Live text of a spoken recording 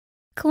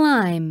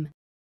climb,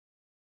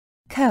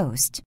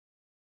 coast,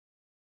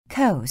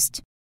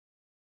 coast,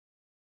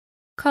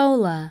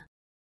 cola,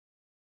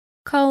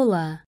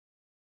 cola,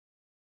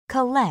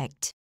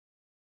 collect,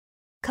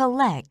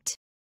 collect,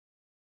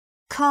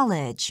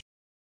 college,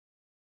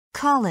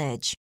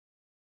 college,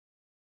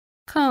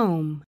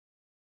 comb,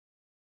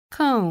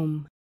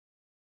 comb,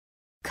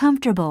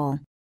 comfortable,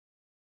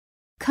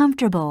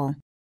 comfortable,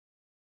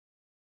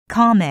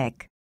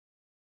 comic,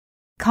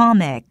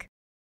 comic,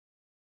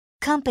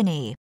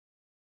 company,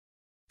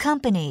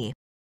 company,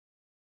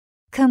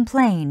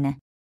 complain,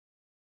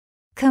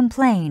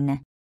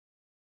 complain,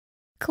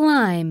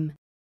 climb,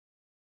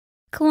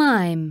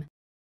 climb,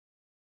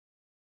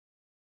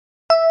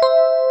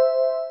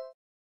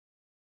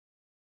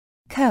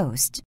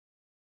 coast,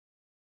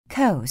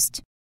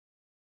 coast,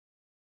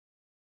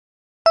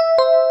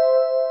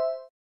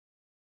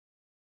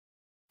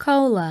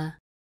 cola,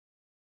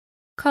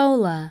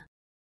 cola,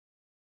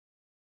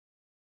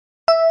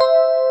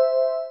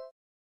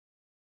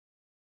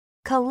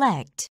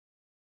 collect,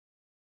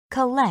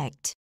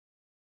 collect,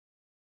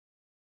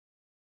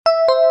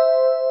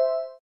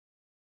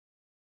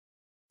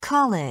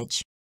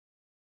 college,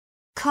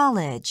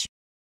 college,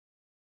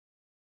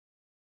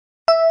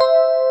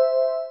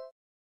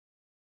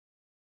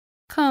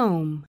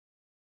 comb,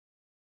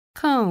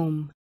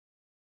 comb,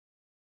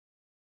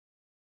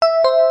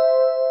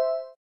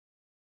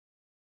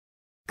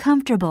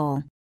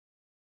 comfortable,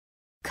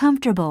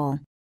 comfortable,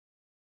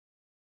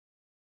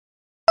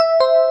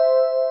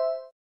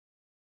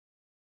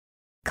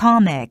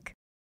 comic,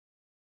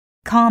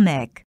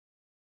 comic,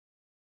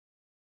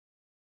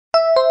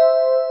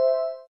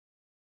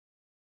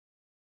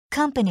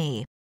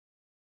 company,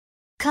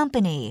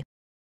 company,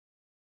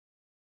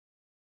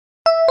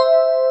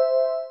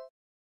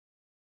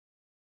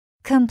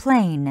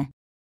 complain,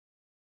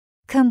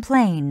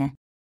 complain,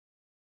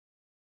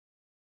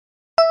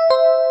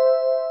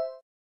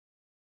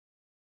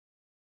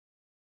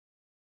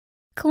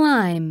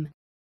 climb,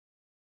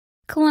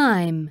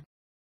 climb,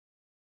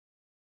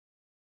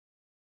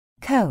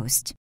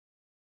 coast,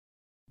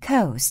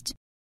 coast,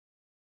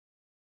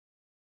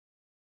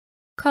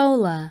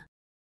 cola,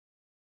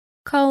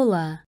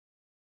 cola,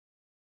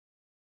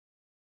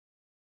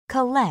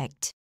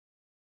 collect,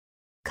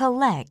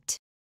 collect,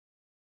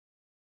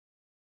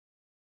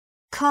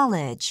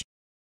 college,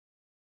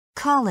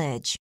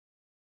 college,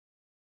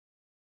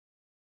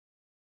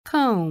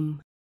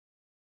 comb,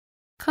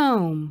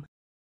 comb,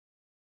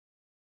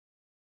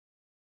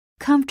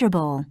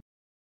 comfortable,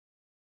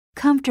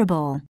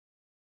 comfortable,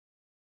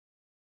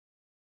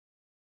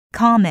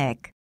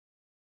 comic,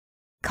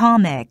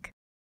 comic,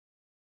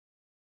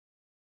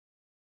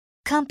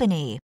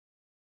 company,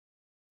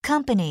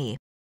 company,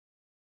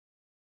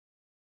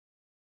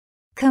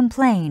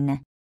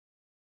 complain,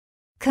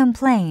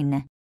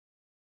 complain,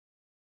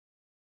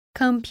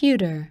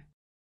 computer,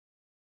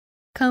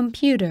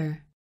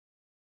 computer,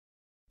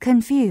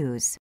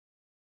 confuse,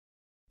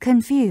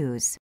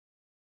 confuse,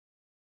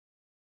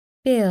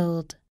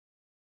 build,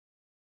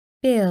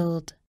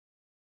 build,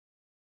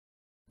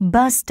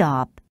 bus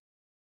stop,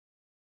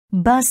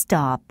 bus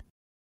stop,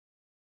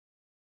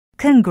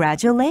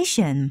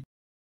 congratulation,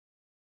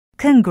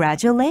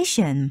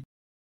 congratulation,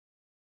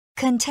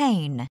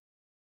 contain,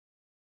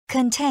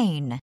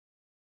 contain,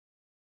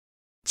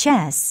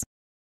 chess,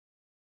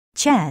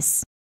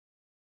 chess,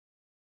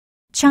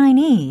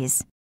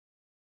 Chinese,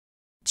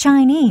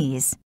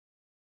 Chinese,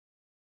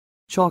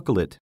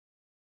 chocolate,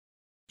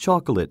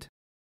 chocolate,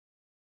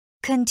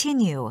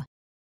 continue,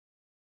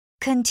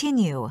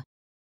 continue,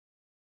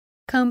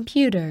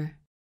 computer,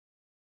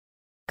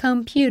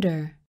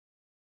 computer,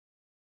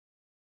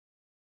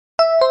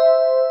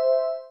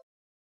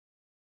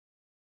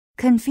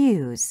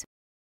 confuse,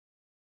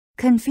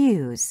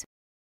 confuse,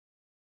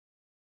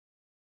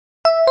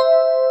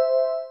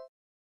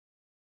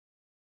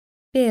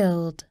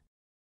 build,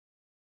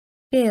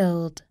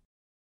 build,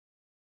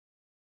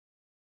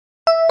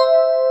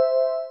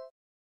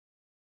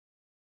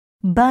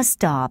 bus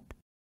stop,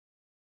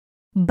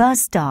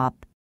 bus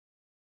stop,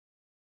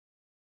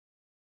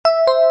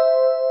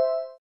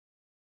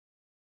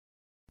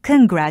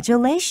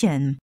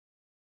 congratulation,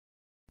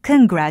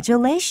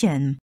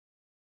 congratulation,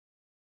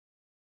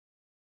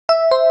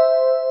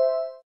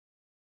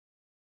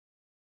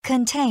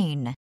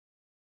 contain,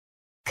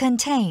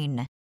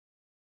 contain,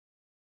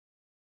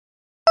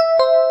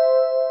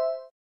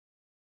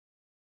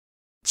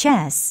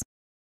 chess,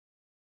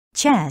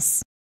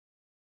 chess,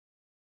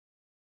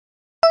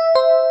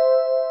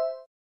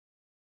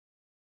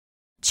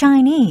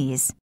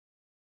 Chinese,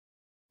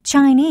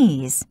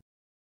 Chinese,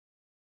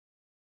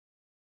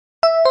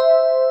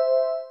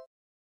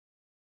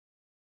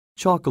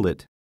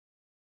 chocolate,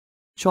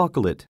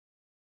 chocolate,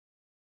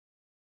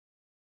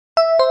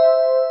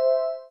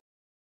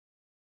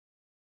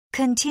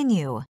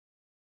 continue,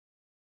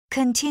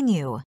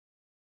 continue,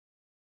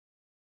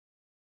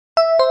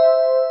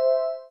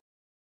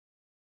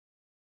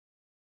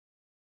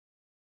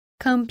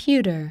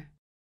 computer,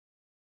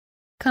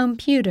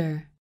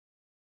 computer,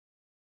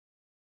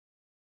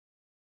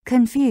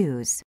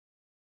 confuse,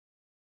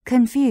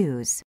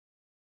 confuse.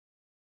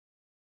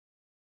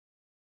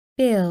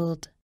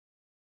 build,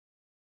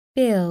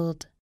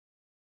 build,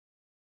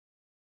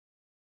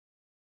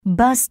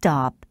 Bus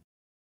stop,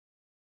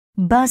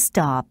 bus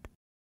stop.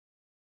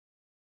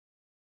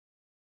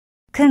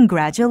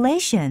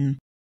 Congratulation,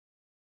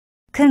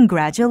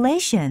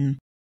 congratulation.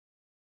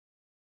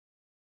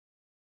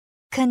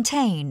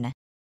 Contain,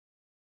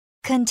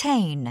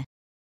 contain.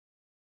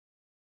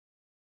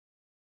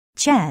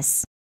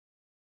 Chess,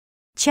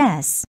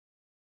 chess.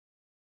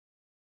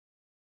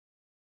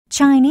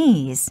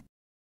 Chinese,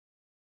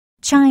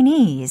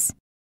 Chinese.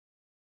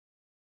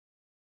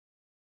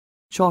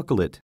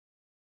 chocolate,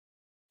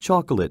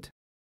 chocolate,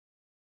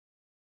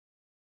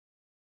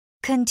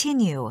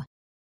 Continue,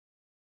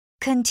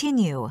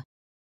 continue.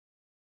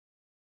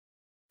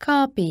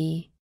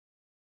 copy,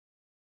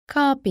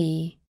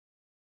 copy,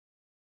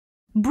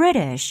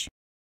 British,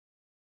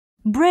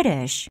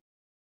 British.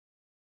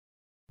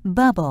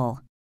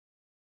 Bubble,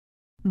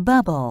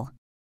 bubble.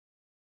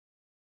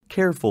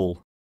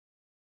 careful,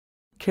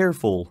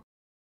 careful,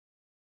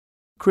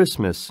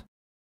 Christmas,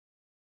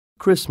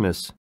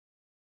 Christmas,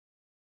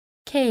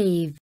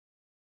 cave,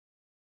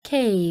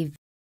 cave,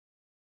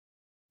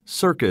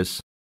 circus,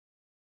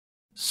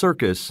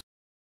 circus,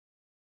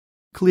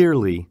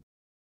 clearly,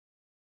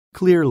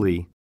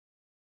 clearly,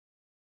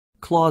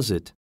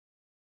 closet,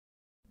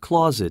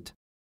 closet,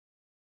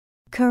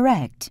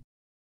 Correct,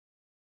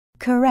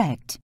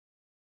 correct.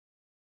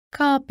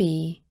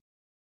 copy,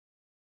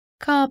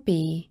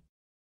 copy,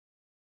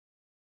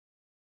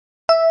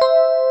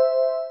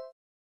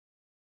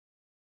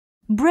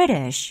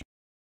 British,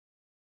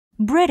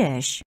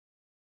 British.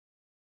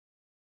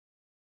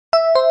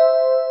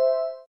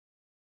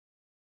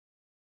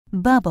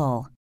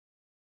 Bubble,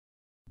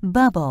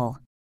 bubble.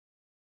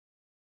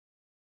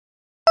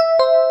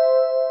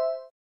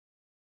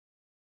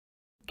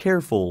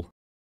 careful,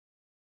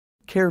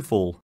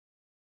 careful,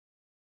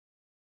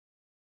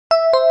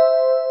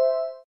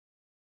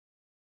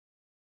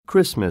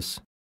 Christmas,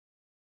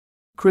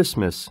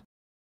 Christmas,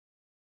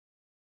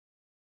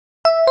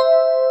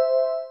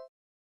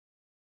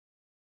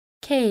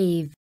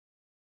 cave,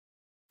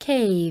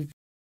 cave,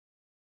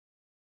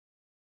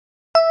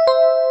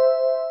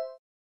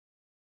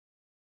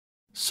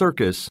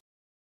 circus,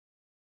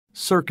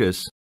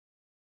 circus,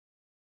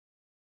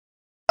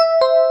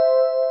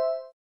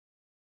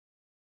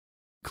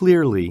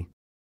 clearly,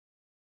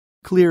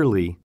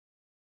 clearly,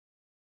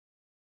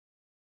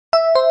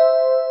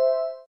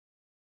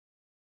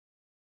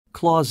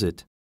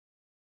 closet,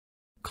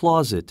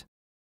 closet,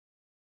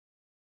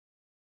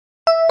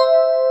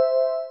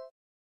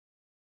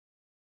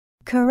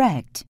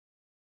 Correct,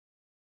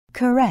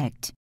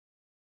 correct.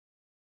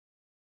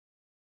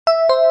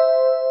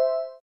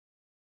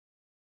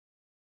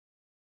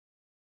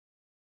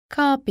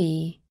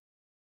 copy,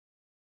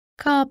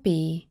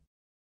 copy,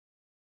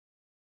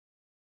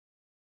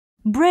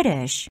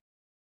 British,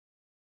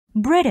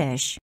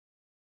 British.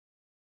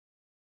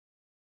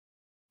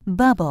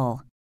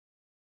 Bubble,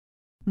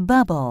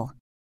 bubble.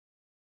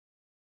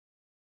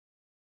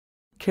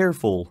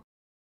 careful,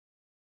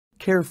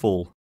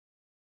 careful,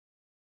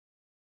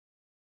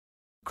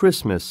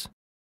 Christmas,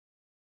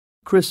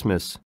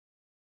 Christmas,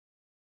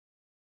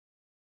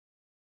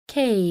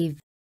 cave,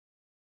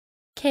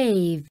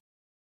 cave,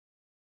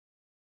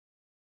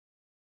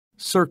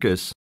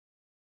 circus,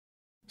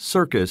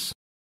 circus,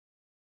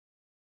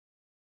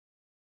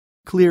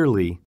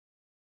 clearly,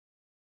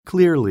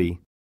 clearly,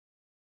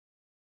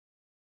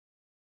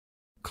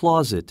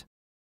 closet,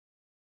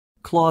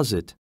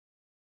 closet,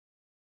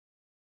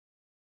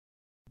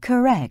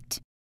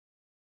 Correct,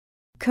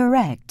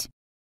 correct.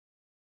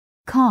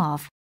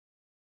 Cough,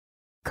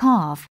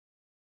 cough.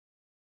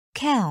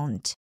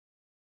 Count,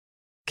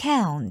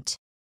 count.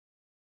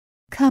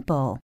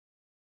 Couple,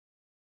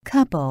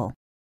 couple.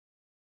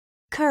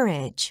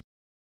 Courage,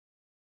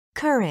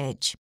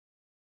 courage.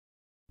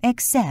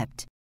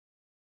 Accept,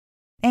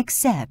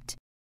 accept.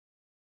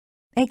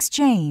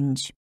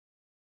 Exchange,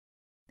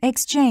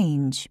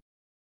 exchange.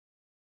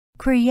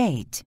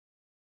 Create,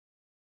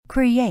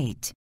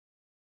 create.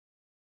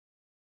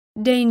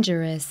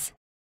 dangerous,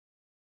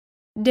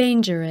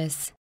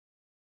 dangerous,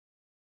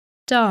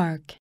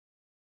 dark,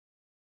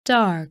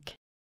 dark,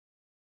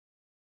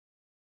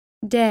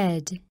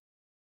 dead,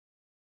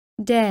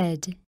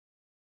 dead,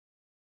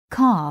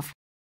 Cough,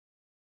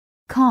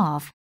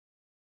 cough.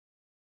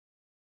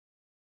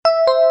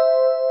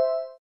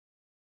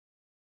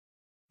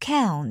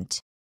 Count,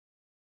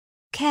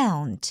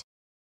 count.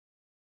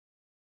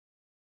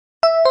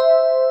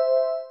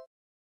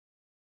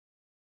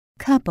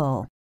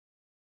 Couple,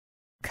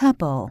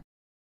 couple.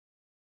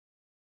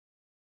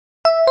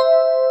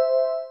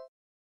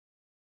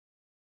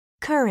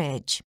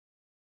 Courage,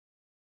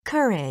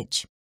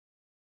 courage.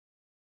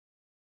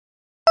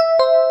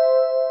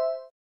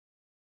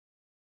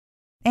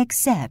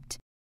 Accept,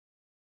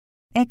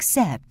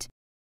 accept.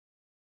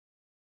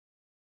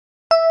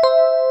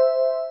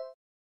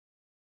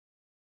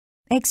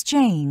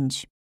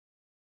 Exchange,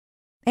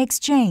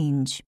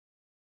 exchange.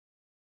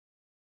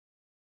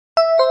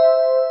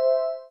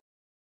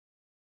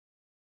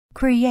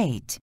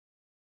 create,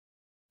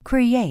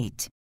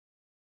 create.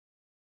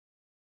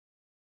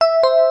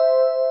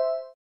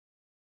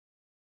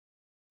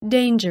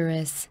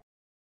 Dangerous,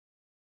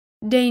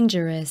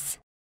 dangerous.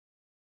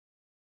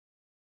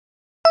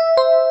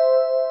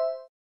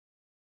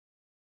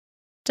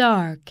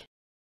 Dark,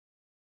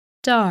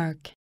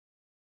 dark.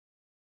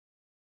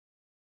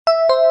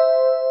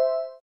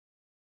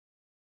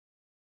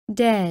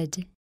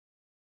 Dead,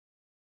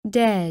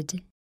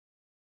 dead.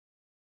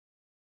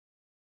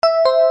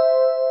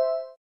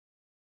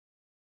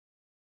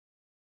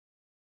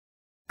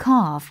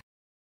 Cough,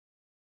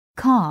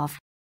 cough.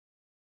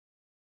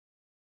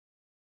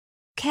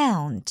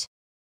 Count,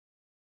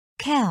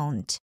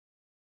 count.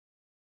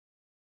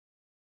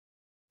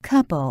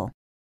 Couple,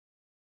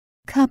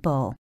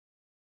 couple.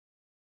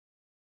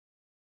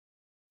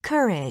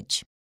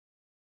 Courage,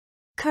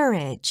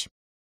 courage.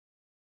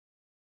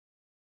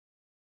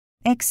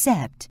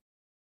 Accept,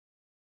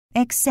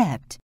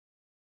 accept.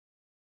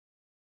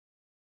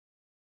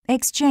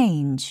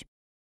 Exchange,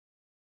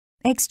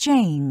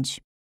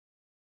 exchange.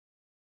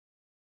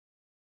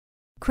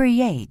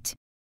 Create,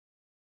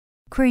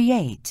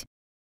 create.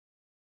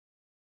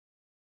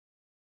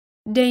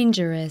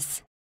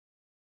 Dangerous,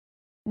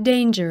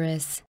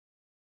 dangerous.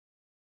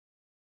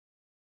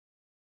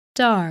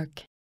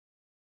 Dark,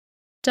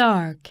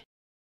 dark.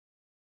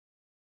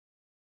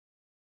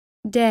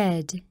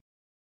 Dead,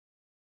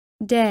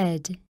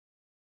 dead.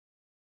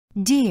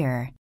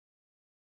 Dear,